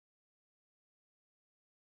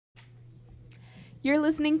You're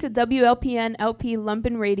listening to WLPN LP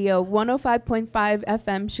Lumpen Radio 105.5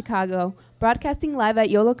 FM Chicago, broadcasting live at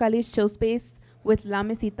Yollocalli's chill space with La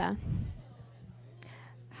Mesita.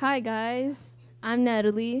 Hi guys, I'm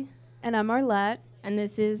Natalie, And I'm Arlette. and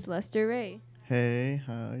this is Lester Rey. Hey,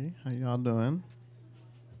 hi, how y'all doing?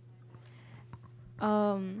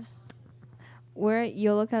 We're at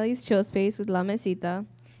Yollocalli's chill space with La Mesita.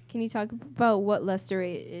 Can you talk about what Lester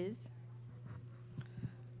Rey is?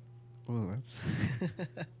 Ooh, that's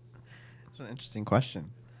that's an interesting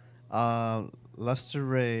question. Lester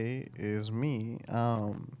Rey is me.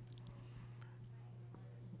 An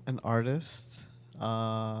artist,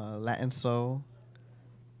 Latin soul,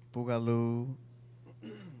 boogaloo,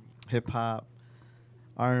 hip hop,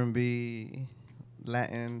 R&B,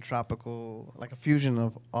 Latin, tropical, like a fusion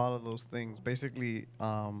of all of those things. Basically,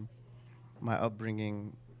 my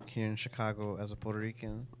upbringing here in Chicago as a Puerto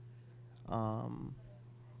Rican,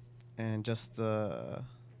 and just the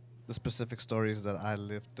specific stories that I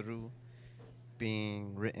lived through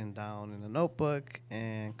being written down in a notebook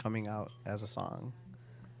and coming out as a song.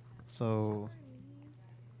 So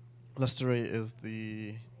Lester Rey is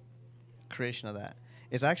the creation of that.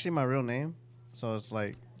 It's actually my real name, so it's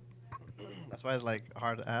like that's why it's like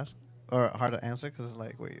hard to ask or hard to answer because it's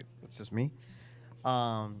like, wait, it's just me.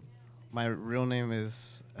 My real name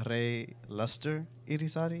is Rey Lester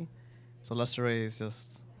Irizarry, so Lester Rey is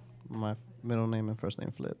just my middle name and first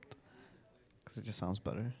name flipped because it just sounds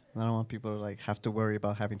better. And I don't want people to like have to worry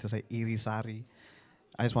about having to say Irizarry.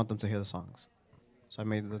 I just want them to hear the songs, so I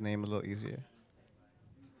made the name a little easier.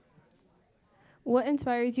 What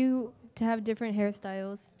inspires you to have different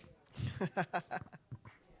hairstyles?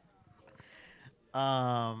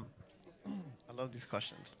 I love these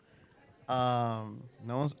questions. No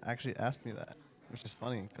one's actually asked me that, which is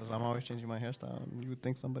funny because I'm always changing my hairstyle. And you would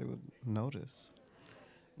think somebody would notice.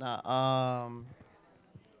 Nah,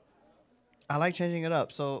 I like changing it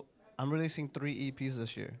up. So I'm releasing 3 EPs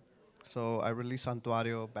this year. So I released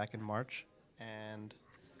Santuario back in March, and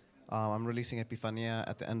I'm releasing Epifania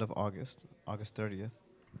at the end of August, August 30th.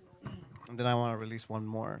 And then I want to release one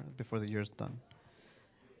more before the year's done.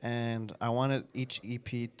 And I wanted each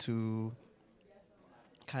EP to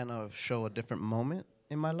kind of show a different moment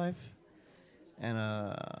in my life. And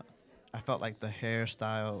I felt like the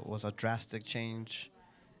hairstyle was a drastic change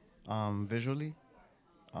visually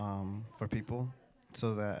for people,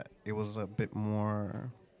 so that it was a bit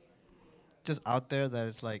more just out there, that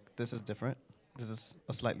it's like, this is different. This is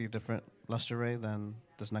a slightly different Lester Rey than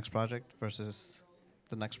this next project versus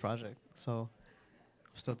the next project. So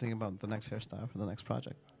I'm still thinking about the next hairstyle for the next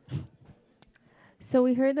project. So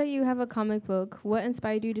we heard that you have a comic book. What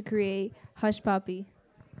inspired you to create Hush Papi?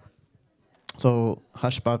 So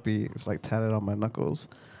Hush Papi is like tatted on my knuckles.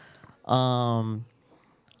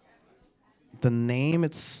 The name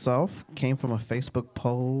itself came from a Facebook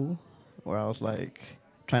poll where I was like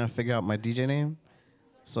trying to figure out my DJ name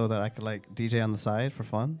so that I could like DJ on the side for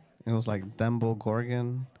fun. It was like Dembo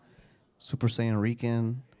Gorgon, Super Saiyan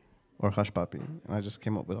Rican, or Hush Papi. And I just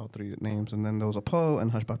came up with all 3 names. And then there was a poll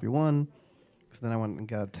and Hush Papi won. So then I went and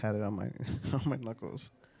got it tatted on my on my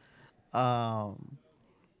knuckles. And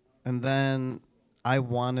then I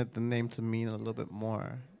wanted the name to mean a little bit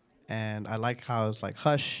more. And I like how it's like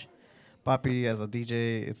Hush Papi as a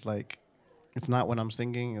DJ. It's like, it's not when I'm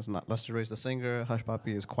singing. It's not Lester Rey's the singer. Hush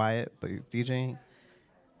Papi is quiet, but he's DJing.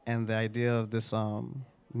 And the idea of this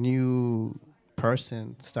new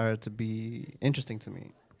person started to be interesting to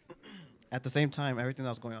me. At the same time, everything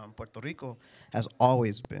that was going on in Puerto Rico has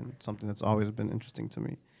always been something that's always been interesting to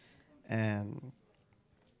me. And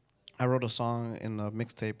I wrote a song in a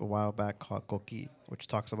mixtape a while back called Coqui, which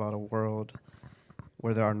talks about a world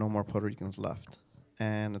where there are no more Puerto Ricans left.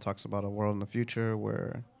 And it talks about a world in the future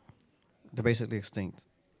where they're basically extinct,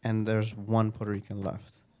 and there's one Puerto Rican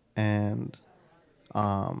left. And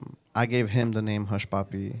I gave him the name Hush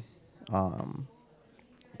Papi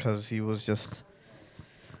because he was just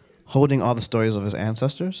holding all the stories of his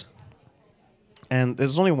ancestors. And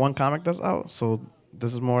there's only one comic that's out, so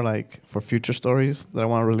this is more like for future stories that I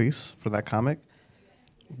want to release for that comic.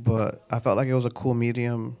 But I felt like it was a cool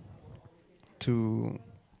medium to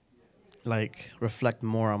like reflect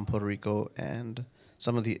more on Puerto Rico and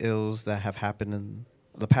some of the ills that have happened in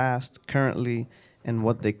the past, currently, and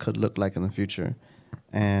what they could look like in the future.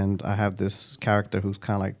 And I have this character who's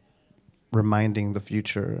kind of like reminding the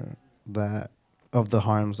future that of the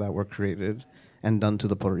harms that were created and done to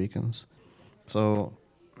the Puerto Ricans. So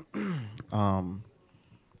I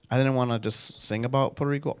didn't want to just sing about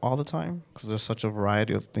Puerto Rico all the time because there's such a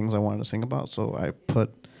variety of things I wanted to sing about. So I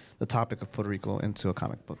put the topic of Puerto Rico into a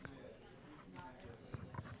comic book.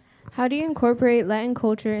 How do you incorporate Latin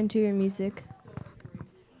culture into your music?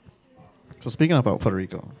 So speaking about Puerto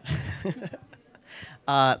Rico,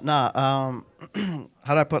 how do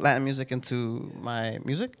I put Latin music into my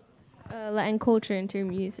music? Latin culture into your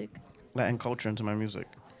music. Latin culture into my music.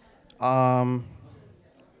 Um,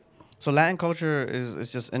 so Latin culture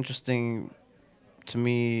is just interesting to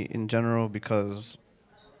me in general because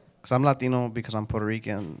cause I'm Latino because I'm Puerto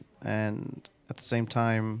Rican, and at the same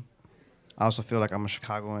time, I also feel like I'm a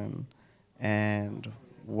Chicagoan, and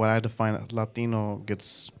what I define as Latino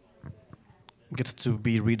gets to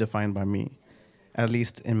be redefined by me, at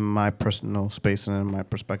least in my personal space and in my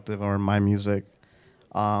perspective or in my music.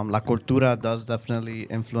 La Cultura does definitely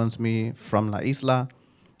influence me from La Isla,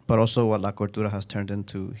 but also what La Cultura has turned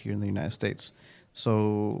into here in the United States.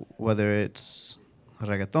 So whether it's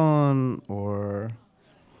reggaeton or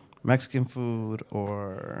Mexican food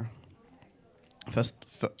or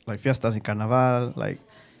like fiestas y carnaval, like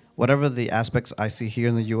whatever the aspects I see here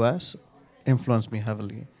in the U.S. influence me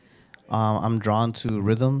heavily. I'm drawn to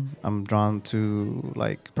rhythm. I'm drawn to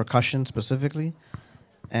like percussion specifically,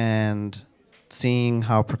 and seeing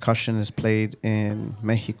how percussion is played in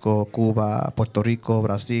Mexico, Cuba, Puerto Rico,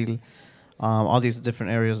 Brazil, all these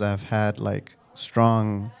different areas that have had like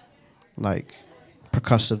strong, like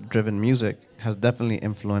percussive driven music has definitely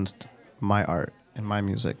influenced my art and my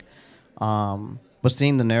music. But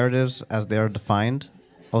seeing the narratives as they are defined,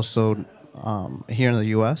 also here in the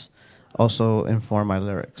U.S., also inform my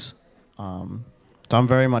lyrics. Um, so I'm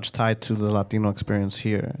very much tied to the Latino experience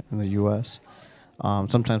here in the U.S.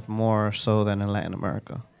 Sometimes more so than in Latin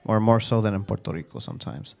America, or more so than in Puerto Rico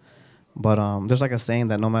sometimes. But there's like a saying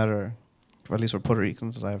that no matter, or at least for Puerto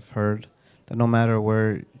Ricans, I've heard that no matter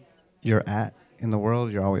where you're at in the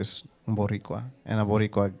world, you're always un Boricua, and a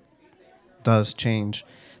Boricua does change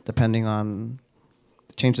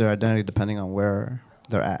their identity depending on where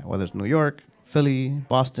they're at, whether it's New York, Philly,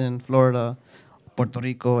 Boston, Florida, Puerto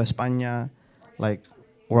Rico, España. Like,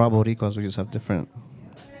 we're all Boricuas, we just have different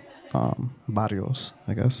barrios,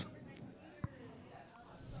 I guess.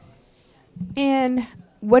 And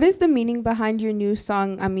what is the meaning behind your new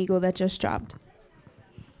song Amigo that just dropped?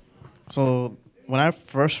 So when I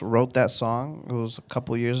first wrote that song, it was a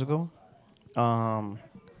couple years ago. Um,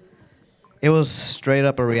 it was straight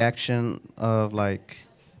up a reaction of like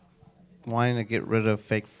wanting to get rid of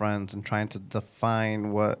fake friends and trying to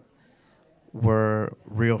define what were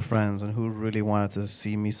real friends and who really wanted to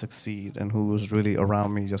see me succeed and who was really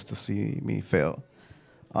around me just to see me fail.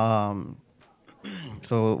 Um,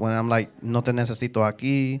 so when I'm like, no te necesito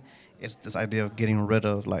aquí, it's this idea of getting rid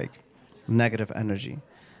of like negative energy.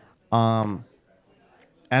 Um,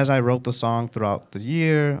 as I wrote the song throughout the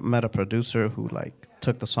year, met a producer who like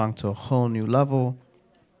took the song to a whole new level,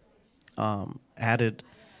 added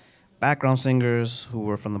background singers who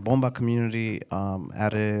were from the bomba community,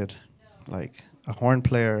 added like a horn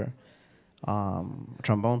player, a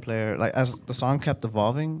trombone player. Like as the song kept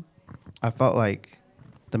evolving, I felt like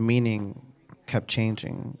the meaning kept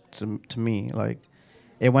changing to me. Like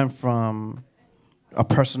it went from a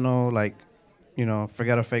personal like,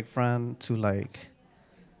 forget a fake friend to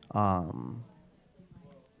um,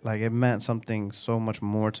 like it meant something so much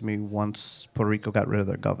more to me once Puerto Rico got rid of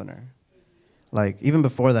their governor. Like even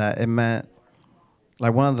before that, it meant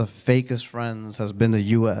like one of the fakest friends has been the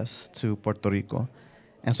U.S. to Puerto Rico,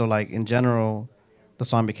 and so like in general, the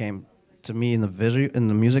song became to me in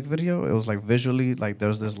the music video. It was like visually like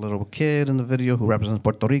there's this little kid in the video who represents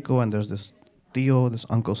Puerto Rico, and there's this tío, this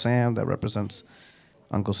Uncle Sam that represents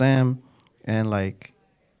Uncle Sam, and like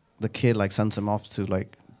the kid like sends him off to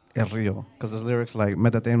like el río because the lyrics like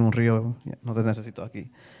métete en un río, no te necesito aquí.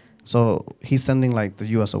 So he's sending like the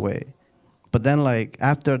U.S. away. But then like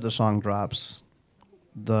after the song drops,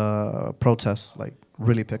 the protests like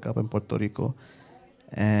really pick up in Puerto Rico,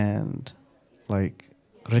 and like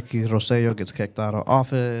Ricky Rosselló gets kicked out of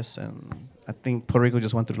office, and I think Puerto Rico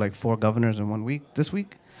just went through like 4 governors in 1 week this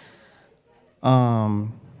week.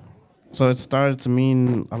 So it started to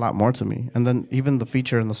mean a lot more to me. And then even the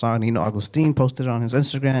feature in the song, Nino Agustin posted it on his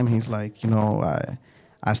Instagram. He's like,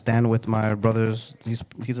 I stand with my brothers. He's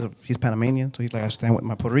Panamanian, so he's like, I stand with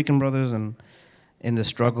my Puerto Rican brothers, and in this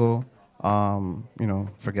struggle,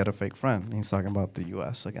 forget a fake friend. And he's talking about the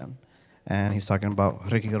U.S. again, and he's talking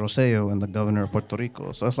about Ricky Rosselló and the governor of Puerto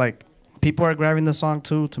Rico. So it's like people are grabbing the song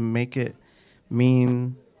too to make it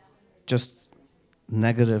mean just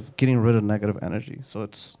negative, getting rid of negative energy. So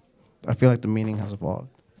I feel like the meaning has evolved.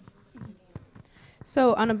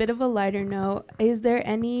 So, on a bit of a lighter note, is there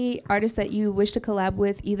any artist that you wish to collab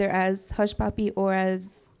with, either as Hush Papi or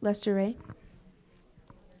as Lester Rey?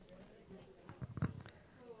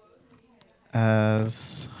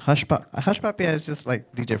 as Hush Puppy is just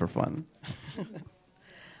like DJ for fun.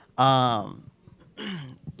 um,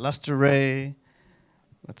 Lester Rey.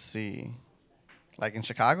 Let's see, like in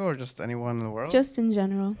Chicago or just anyone in the world. Just in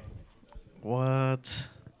general. What?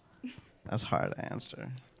 That's hard to answer.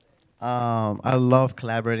 I love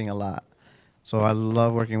collaborating a lot, so I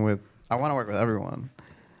love working with. I want to work with everyone.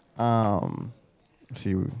 Let's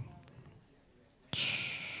see.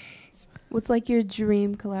 What's like your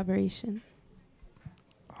dream collaboration?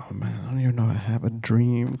 Oh man, I don't even know if I have a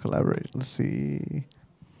dream collaboration. Let's see.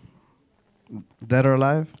 Dead or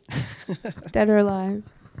Alive? Dead or alive?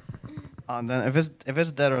 And then if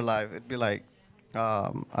it's Dead or Alive, it'd be like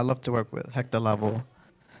I love to work with Hector Lavoe.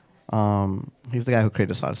 He's the guy who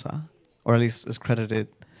created salsa, or at least is credited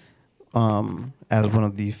as one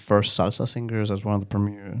of the first salsa singers, as one of the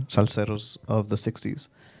premier salseros of the '60s.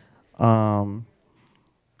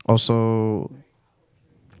 Also,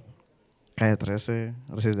 Calle 13,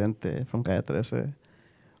 Residente from Calle 13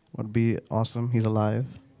 would be awesome. He's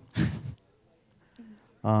alive.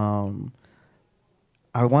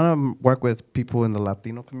 I want to work with people in the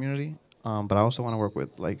Latino community, but I also want to work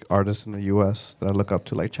with like artists in the U.S. that I look up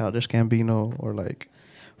to, like Childish Gambino or like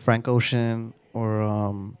Frank Ocean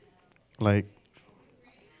or like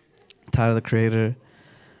Tyler the Creator.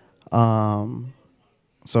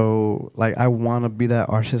 So like I want to be that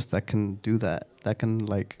artist that can do that, that can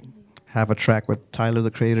like have a track with Tyler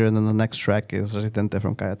the Creator and then the next track is Residente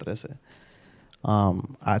from Calle 13.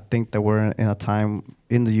 I think that we're in a time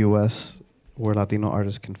in the U.S. where Latino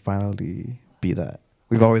artists can finally be that.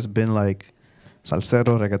 We've always been like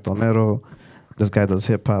salsero, reggaetonero, this guy does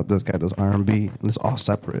hip hop, this guy does R&B, and it's all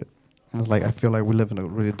separate. And it's like I feel like we live in a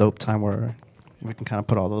really dope time where we can kind of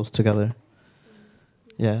put all those together.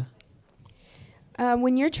 Yeah.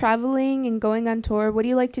 When you're traveling and going on tour, what do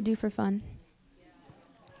you like to do for fun?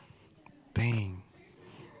 Dang.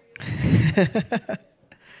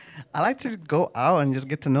 I like to go out and just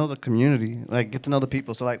get to know the community, like get to know the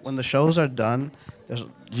people. So like when the shows are done, there's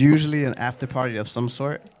usually an after party of some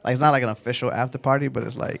sort. Like it's not like an official after party, but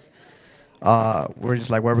it's like we're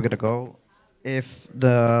just like where we're gonna go. If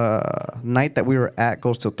the night that we were at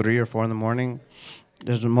goes till 3 or 4 in the morning,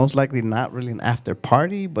 there's most likely not really an after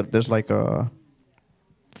party, but there's like a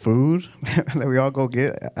food that we all go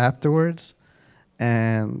get afterwards,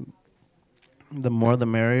 and the more the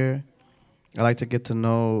merrier. I like to get to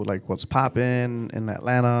know like what's poppin' in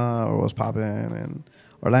Atlanta or what's poppin' in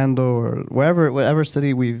Orlando or whatever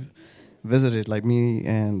city we've visited. Like me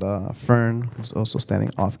and Fern, who's also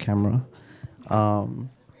standing off camera.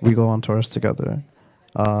 We go on tours together.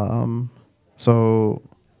 So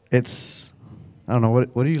it's I don't know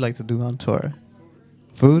what do you like to do on tour?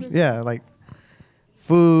 Food? Yeah, like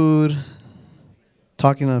food.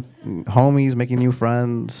 Talking to homies, making new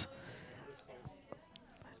friends.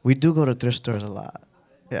 We do go to thrift stores a lot.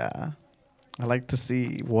 Yeah. I like to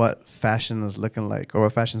see what fashion is looking like or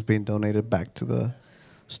what fashion is being donated back to the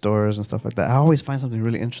stores and stuff like that. I always find something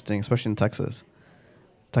really interesting, especially in Texas.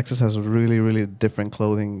 Texas has really, really different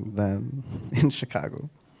clothing than in Chicago.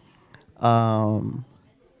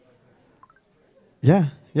 Yeah,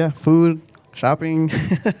 food, shopping.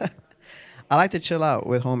 I like to chill out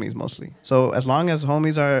with homies mostly. So as long as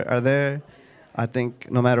homies are there, I think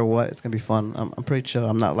no matter what, it's going to be fun. I'm pretty chill.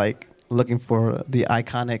 I'm not like looking for the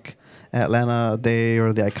iconic Atlanta day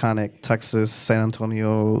or the iconic Texas San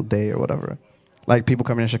Antonio day or whatever. Like people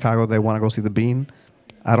coming in Chicago, they want to go see the Bean.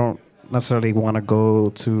 I don't necessarily want to go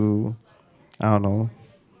to, I don't know.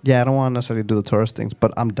 Yeah, I don't want to necessarily do the tourist things,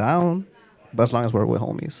 but I'm down. But as long as we're with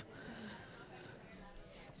homies.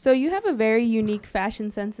 So you have a very unique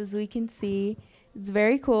fashion sense, as we can see. It's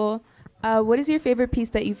very cool. What is your favorite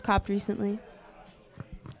piece that you've copped recently?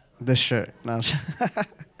 This shirt. No.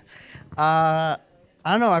 I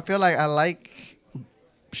don't know. I feel like I like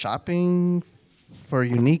shopping for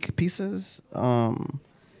unique pieces. And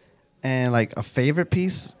like a favorite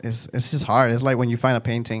piece is it's just hard. It's like when you find a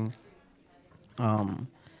painting,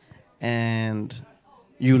 and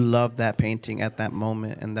you love that painting at that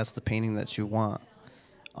moment, and that's the painting that you want.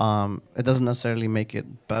 It doesn't necessarily make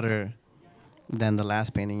it better than the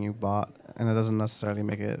last painting you bought, and it doesn't necessarily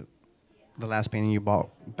make it the last painting you bought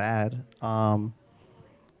bad.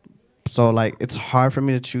 So like it's hard for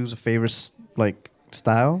me to choose a favorite like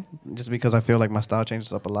style just because I feel like my style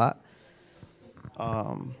changes up a lot.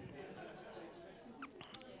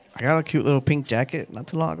 I got a cute little pink jacket not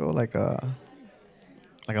too long ago, like a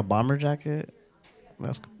bomber jacket.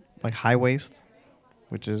 That's like high waist,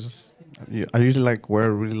 which is I usually like wear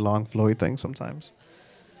a really long flowy thing sometimes.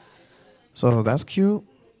 So that's cute.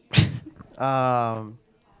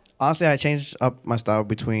 Honestly, I changed up my style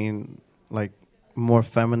between like more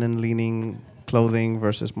feminine leaning clothing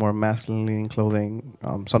versus more masculine leaning clothing.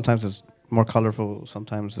 Sometimes it's more colorful.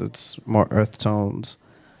 Sometimes it's more earth tones.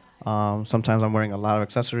 Sometimes I'm wearing a lot of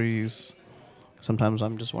accessories. Sometimes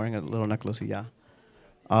I'm just wearing a little necklace. Yeah.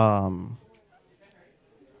 But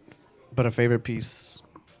a favorite piece,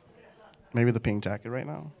 maybe the pink jacket right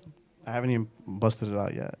now. I haven't even busted it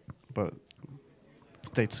out yet, but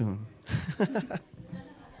stay tuned.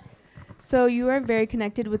 So you are very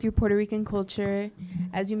connected with your Puerto Rican culture.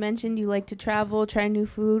 As you mentioned, you like to travel, try new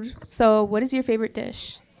food. So what is your favorite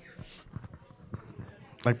dish?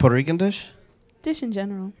 Like Puerto Rican dish? Dish in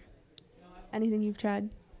general. Anything you've tried?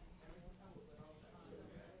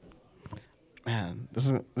 Man,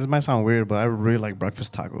 this might sound weird, but I really like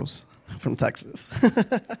breakfast tacos from Texas.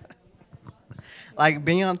 Like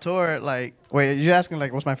being on tour, like, wait, you're asking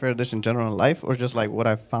like what's my favorite dish in general in life, or just like what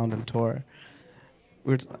I found in tour?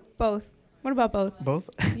 Both. What about both? Both?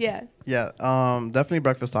 Yeah. Yeah, definitely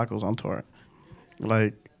breakfast tacos on tour.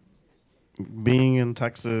 Like being in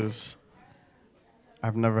Texas,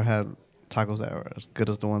 I've never had tacos that are as good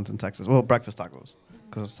as the ones in Texas. Well, breakfast tacos,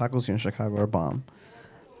 because tacos here in Chicago are bomb.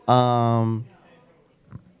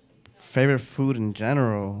 Favorite food in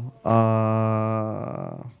general.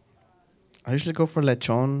 I usually go for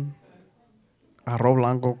lechon, arroz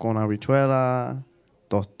blanco con habichuela,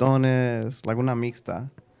 tostones, like una mixta,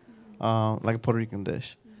 like a Puerto Rican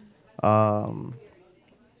dish.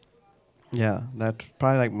 Yeah, that's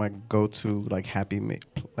probably like my go-to like happy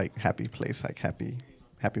place, like happy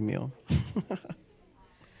meal.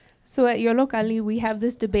 So at Yollocalli, we have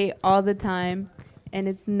this debate all the time, and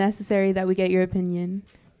it's necessary that we get your opinion.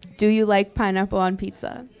 Do you like pineapple on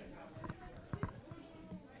pizza?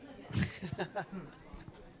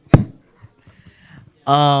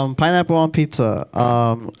 Pineapple on pizza.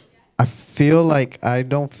 I feel like I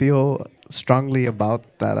don't feel strongly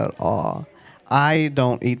about that at all. I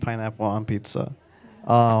don't eat pineapple on pizza.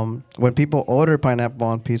 When people order pineapple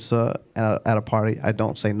on pizza at a party, I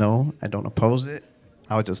don't say no. I don't oppose it.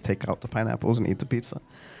 I would just take out the pineapples and eat the pizza.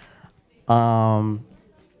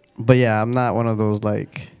 But yeah, I'm not one of those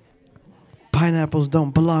like pineapples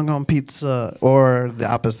don't belong on pizza, or the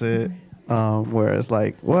opposite, where it's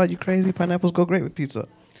like, well, you crazy? Pineapples go great with pizza.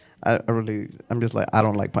 I'm just like, I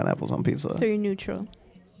don't like pineapples on pizza. So you're neutral.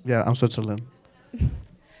 Yeah, I'm Switzerland.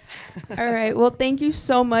 All right. Well, thank you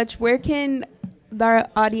so much. Where can our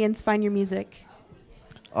audience find your music?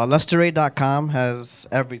 LesterRey.com has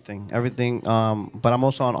everything. But I'm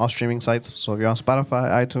also on all streaming sites. So if you're on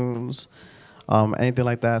Spotify, iTunes, anything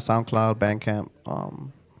like that, SoundCloud, Bandcamp,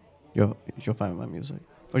 you'll find my music.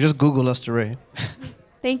 Or just Google Lester Rey.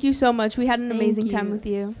 Thank you so much. We had an Thank amazing you. time with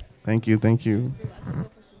you. Thank you.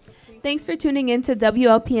 Thanks for tuning in to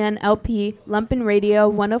WLPN LP Lumpin' Radio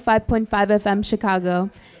 105.5 FM Chicago.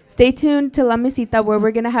 Stay tuned to La Mesita, where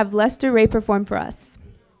we're going to have Lester Rey perform for us.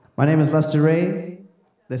 My name is Lester Rey.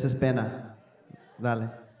 This is Pena. Dale.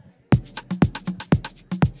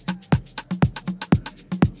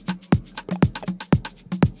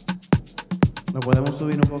 Nos podemos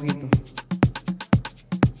subir un poquito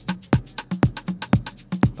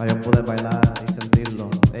para yo poder bailar y sentirlo.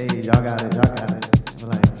 Hey, y'all got it.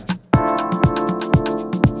 Like,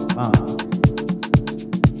 vamos.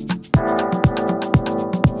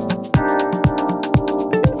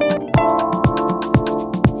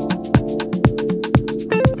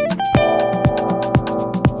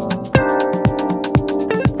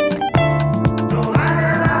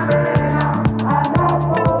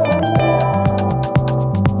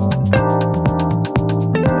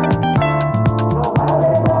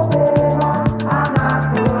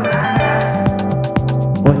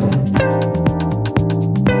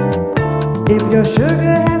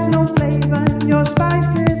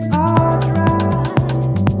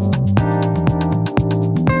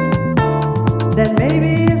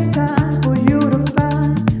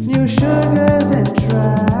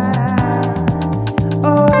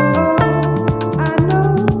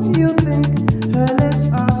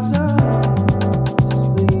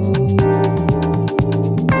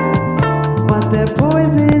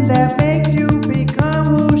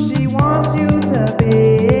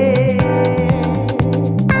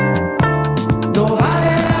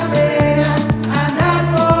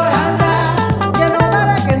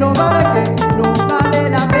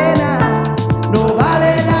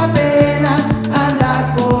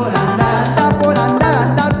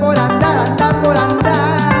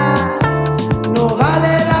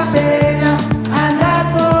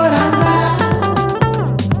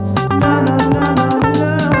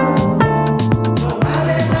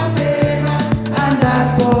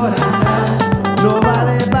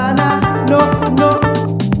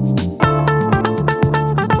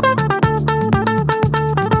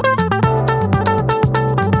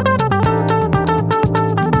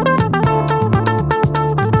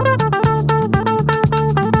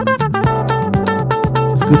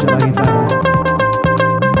 la guitarra.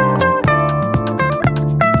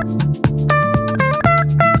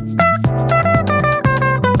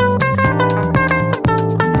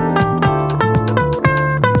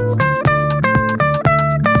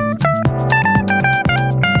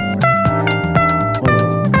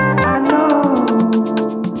 I know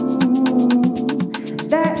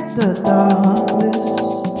that the darkness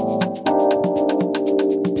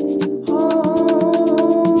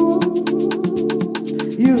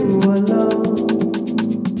you alone.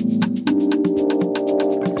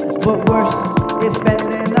 But worse is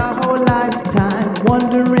spending a whole lifetime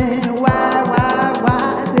wondering why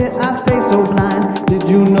did I stay so blind? Did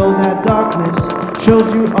you know that darkness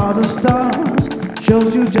shows you all the stars,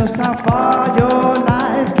 shows you just how far your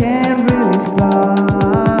life can really start?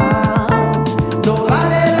 No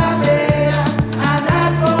vale la pena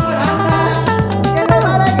andar por andar, que no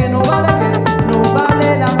vale, que no vale, que no vale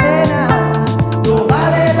la pena. No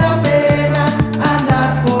vale la pena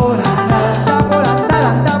andar por andar, por andar,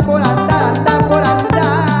 andar por andar, andar por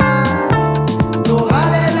andar. No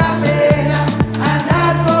vale la pena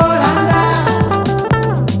andar por andar.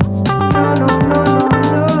 No, no, no, no,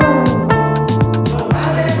 no. No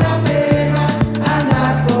vale la pena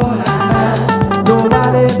andar por andar. No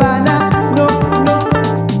vale pena, no, no.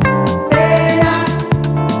 Pena.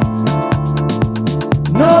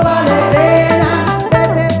 No vale pena.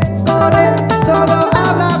 Vete, corre, solo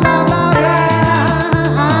habla, bla, bla, bla.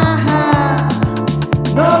 Ajá.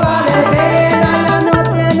 No vale pena, ya no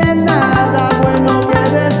tienes nada bueno que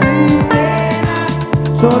decir.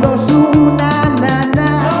 Solo su na, na, na.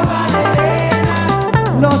 No vale pena.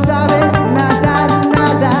 No sabes nada,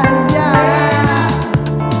 nada ya.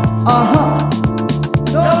 Ajá.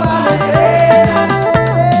 No vale pena.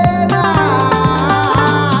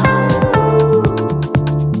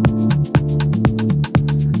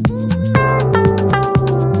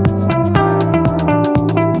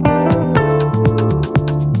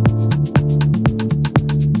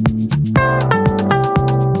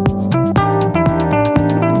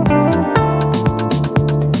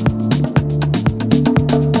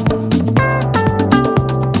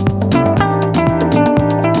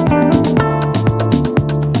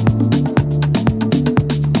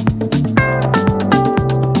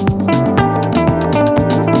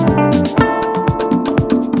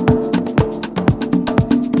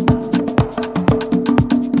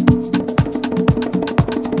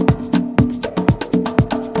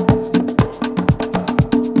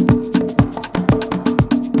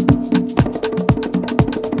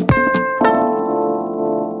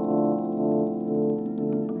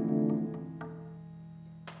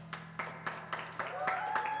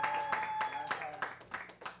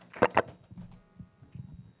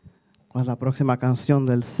 ¿Cuál es la próxima canción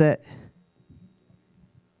del set?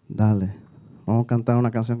 Dale. Vamos a cantar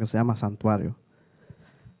una canción que se llama Santuario.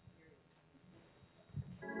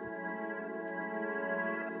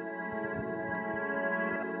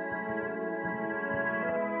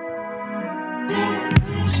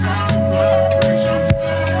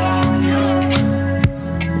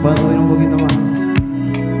 ¿Puedo subir un poquito más?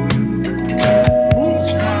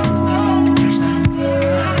 Buscando mi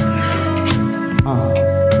santuario.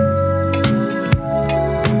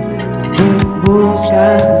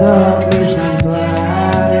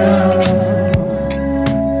 Santuario.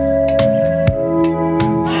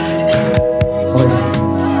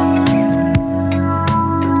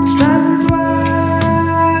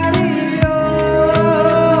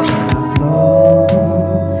 La flor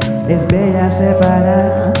es bella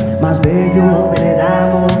separada, más bello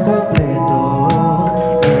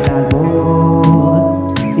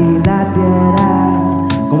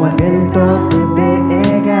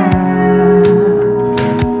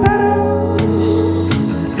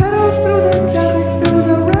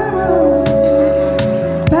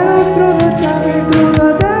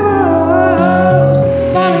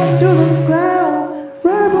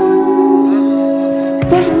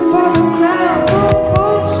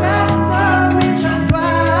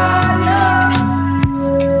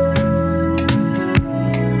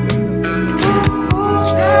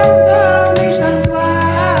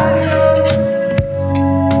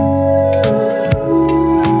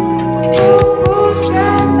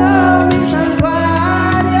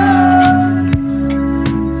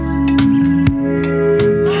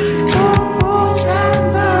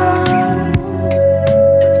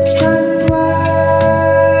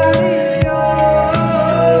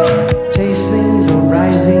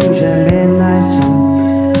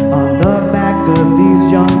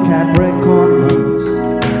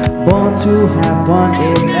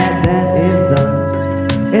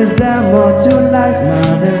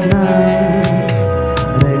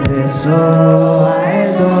regreso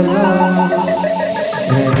al dolor,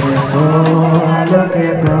 regreso a lo que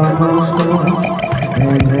conozco,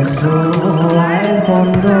 regreso al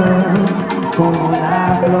fondo, como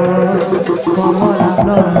la flor, como la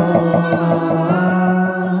flor.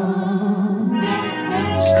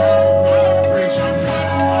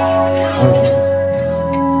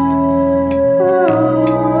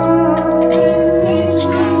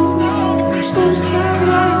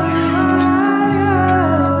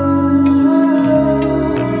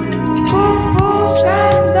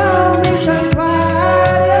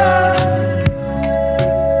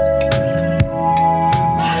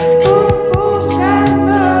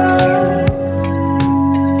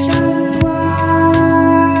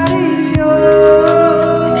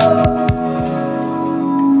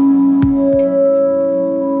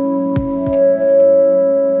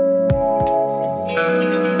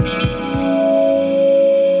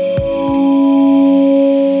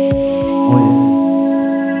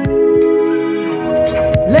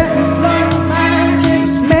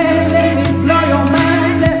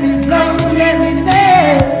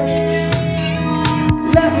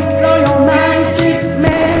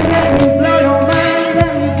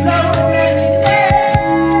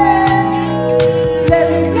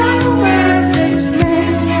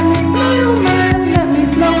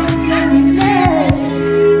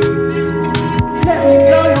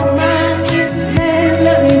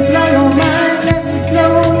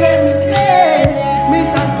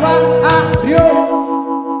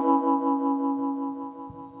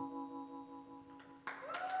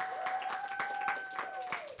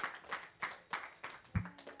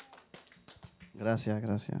 Gracias,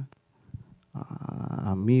 gracias.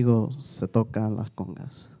 Amigos, se tocan las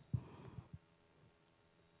congas.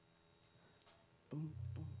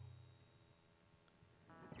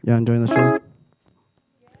 You enjoying the show?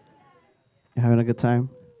 You having a good time?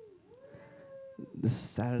 This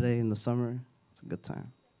Saturday in the summer, it's a good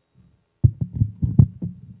time.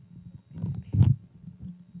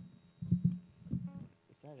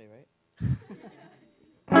 It's Saturday, right?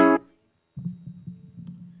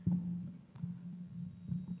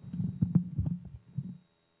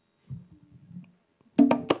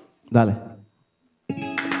 Dale.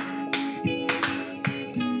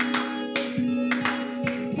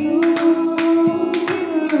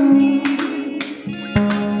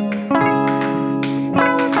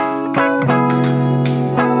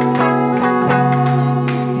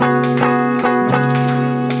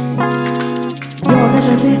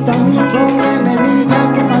 Necesito amigo que me diga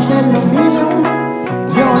cómo hacer lo mío.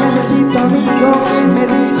 Yo necesito amigo que me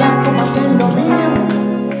diga cómo hacer lo mío.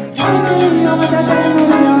 Ay, que lío, me te tengo,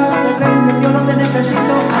 yo no te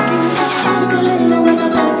necesito aquí. Ay, que lío, me te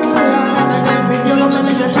tengo, yo no te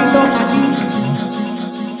necesito aquí.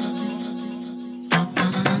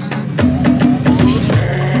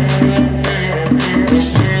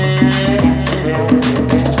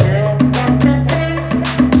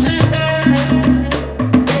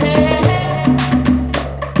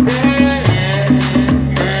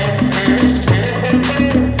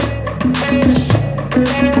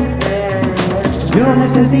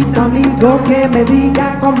 Necesito amigo que me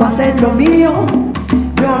diga cómo hacer lo mío.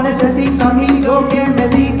 Yo necesito amigo que me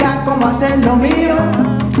diga cómo hacer lo mío.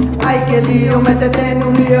 Ay, qué lío, métete en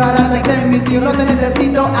un río, ahora te crees mi tío, no te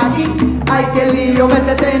necesito aquí. Ay, qué lío,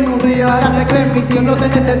 métete en un río, ahora te crees mi tío, no te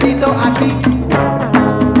necesito aquí.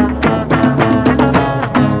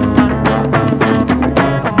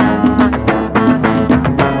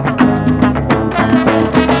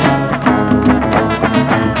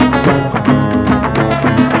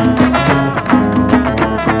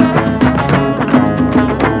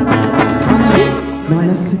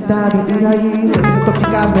 Estas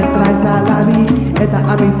chicas me traes a la vida. Esta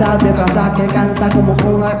amistad de raza que cansa como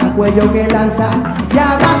hoja a cuello que lanza.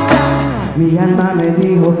 Ya basta, mi alma me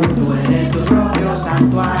dijo, tú eres tu propio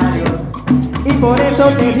santuario. Y por eso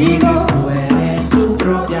te digo, tú eres tu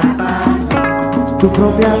propia paz. Tu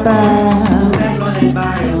propia paz. Un templo en el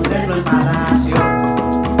barrio, un templo en palacio.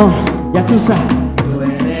 Oh, ya tú sabes. Tú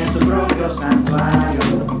eres tu propio santuario.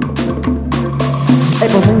 El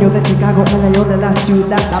costeño de Chicago, el león de la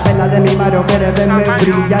ciudad, la vela de mi barrio quiere verme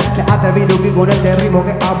brillar. Me atreví a vivir con este ritmo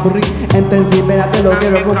que abrí. Entre en sí, te lo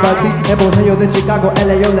quiero compartir. El costeño de Chicago, el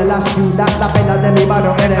león de la ciudad, la vela de mi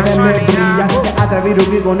barrio quiere verme brillar. Me atreví a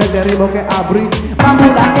vivir con este ritmo que abrí. Vamos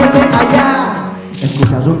a ese allá.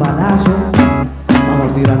 Escuchas un balazo,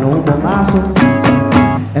 vamos a tirarnos un bombazo.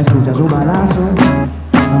 Escuchas un balazo,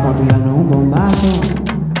 vamos a tirarnos un bombazo.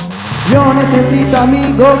 Yo necesito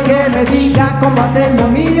amigo que me diga cómo hacer lo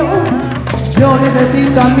mío. Yo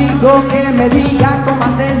necesito amigo que me diga cómo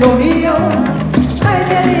hacer lo mío. Ay,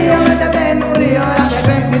 qué lío, métete en un río, ahora te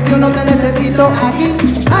crees mi tío, no te necesito aquí.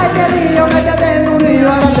 Ay, qué lío, métete en un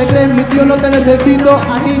río, ahora te crees mi tío, no te necesito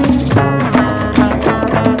aquí.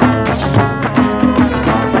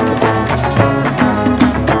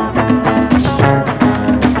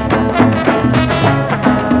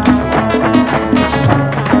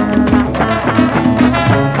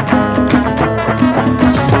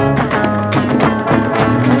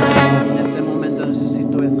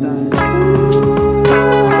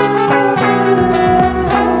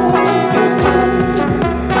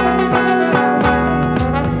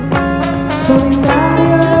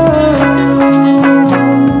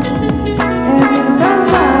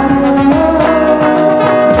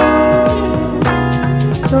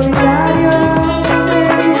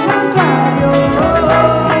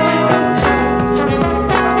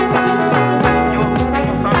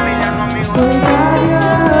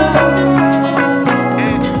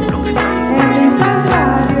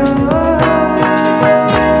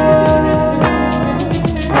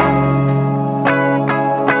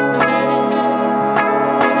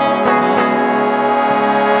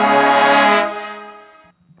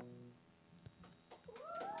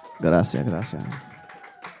 Gracias, gracias.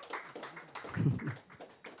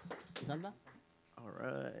 ¿Santa? All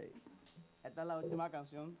right. Esta es la última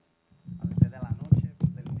canción, a veces de la noche,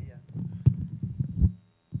 del día.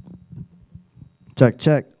 Check,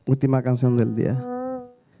 check. Última canción del día.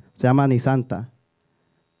 Se llama Ni Santa.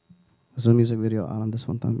 Es un music video on this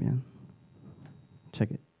one también.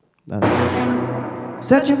 Check it. Dale.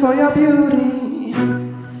 Searching for your beauty,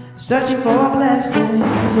 searching for a blessing.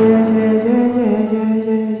 Yeah, yeah, yeah, yeah, yeah, yeah,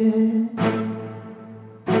 yeah.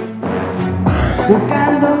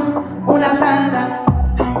 Buscando una santa,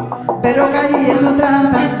 pero caí en su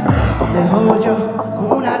trampa. Mejor yo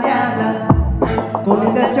con una diabla, con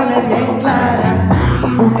intenciones bien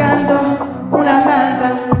claras. Buscando una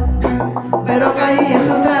santa, pero caí en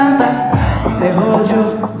su trampa. Mejor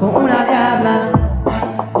yo con una diabla,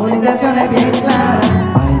 con intenciones bien claras.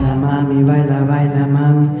 Baila mami, baila, baila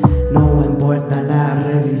mami, no importa la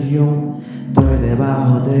religión. Estoy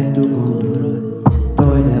debajo de tu control,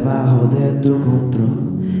 estoy debajo de tu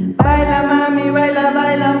control. Baila mami, baila,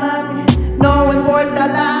 baila mami, no importa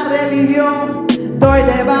la religión. Estoy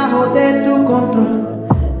debajo de tu control,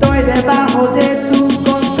 estoy debajo de tu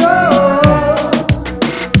control.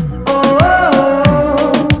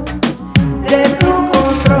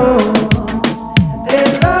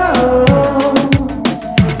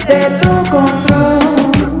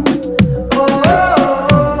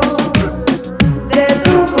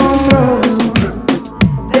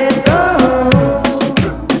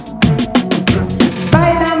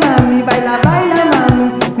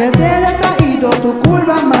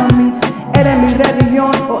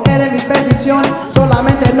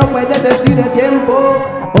 Solamente no puedes decir el tiempo,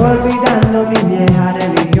 olvidando mi vieja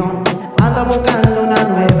religión. Ando buscando una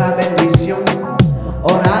nueva bendición,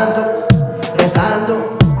 orando,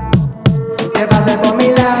 rezando, que pase por mi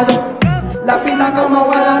lado. La pinta como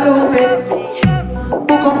Guadalupe,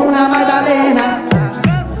 busco una Magdalena,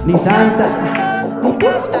 ni santa, ni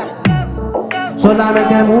puta,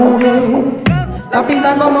 solamente mujer. La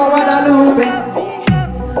pinta como Guadalupe,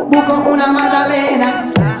 busco una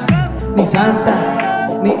Magdalena, ni santa,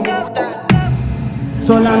 ni puta,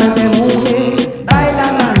 solamente mujer. Baila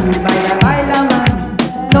mami, baila, baila mami,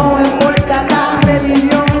 no importa la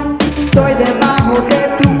religión. Estoy debajo de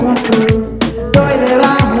tu control, estoy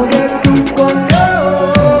debajo de tu control.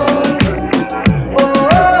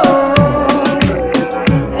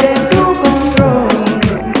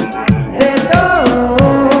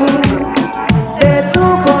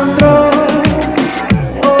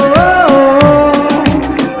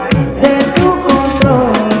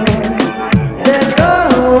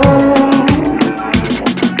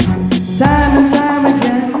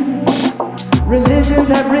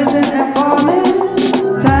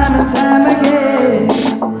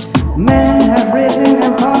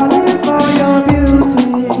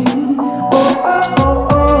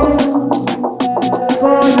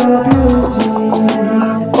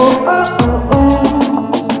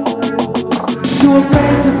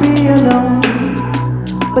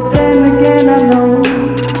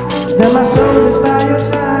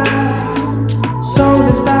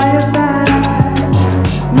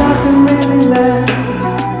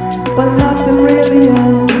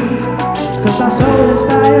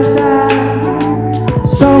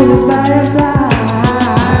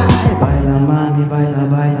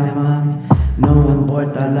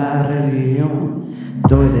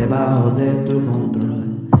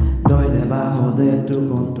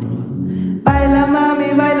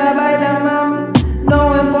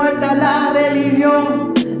 No importa la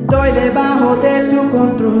religión, estoy debajo de tu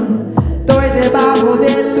control, estoy debajo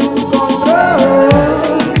de tu control.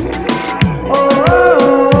 Oh,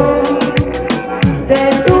 oh, oh, de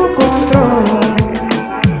tu control,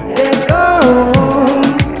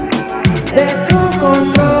 de tu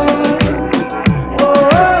control. Oh,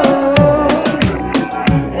 oh, oh,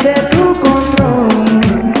 de tu control,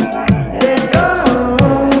 de todo.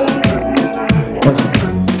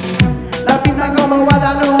 La pinta como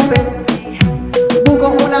Guadalupe, busco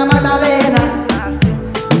una Magdalena,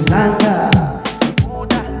 santa,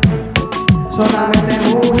 solamente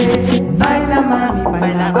mujer. Baila mami,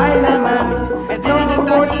 baila, baila mami, no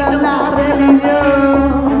importa la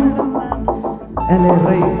religión. Él es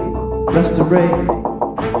rey, Lester Rey,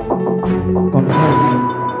 con rey.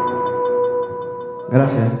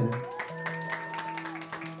 Gracias.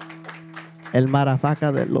 El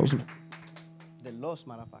marafaca de los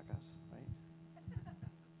marafacas. Right?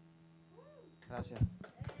 Gracias.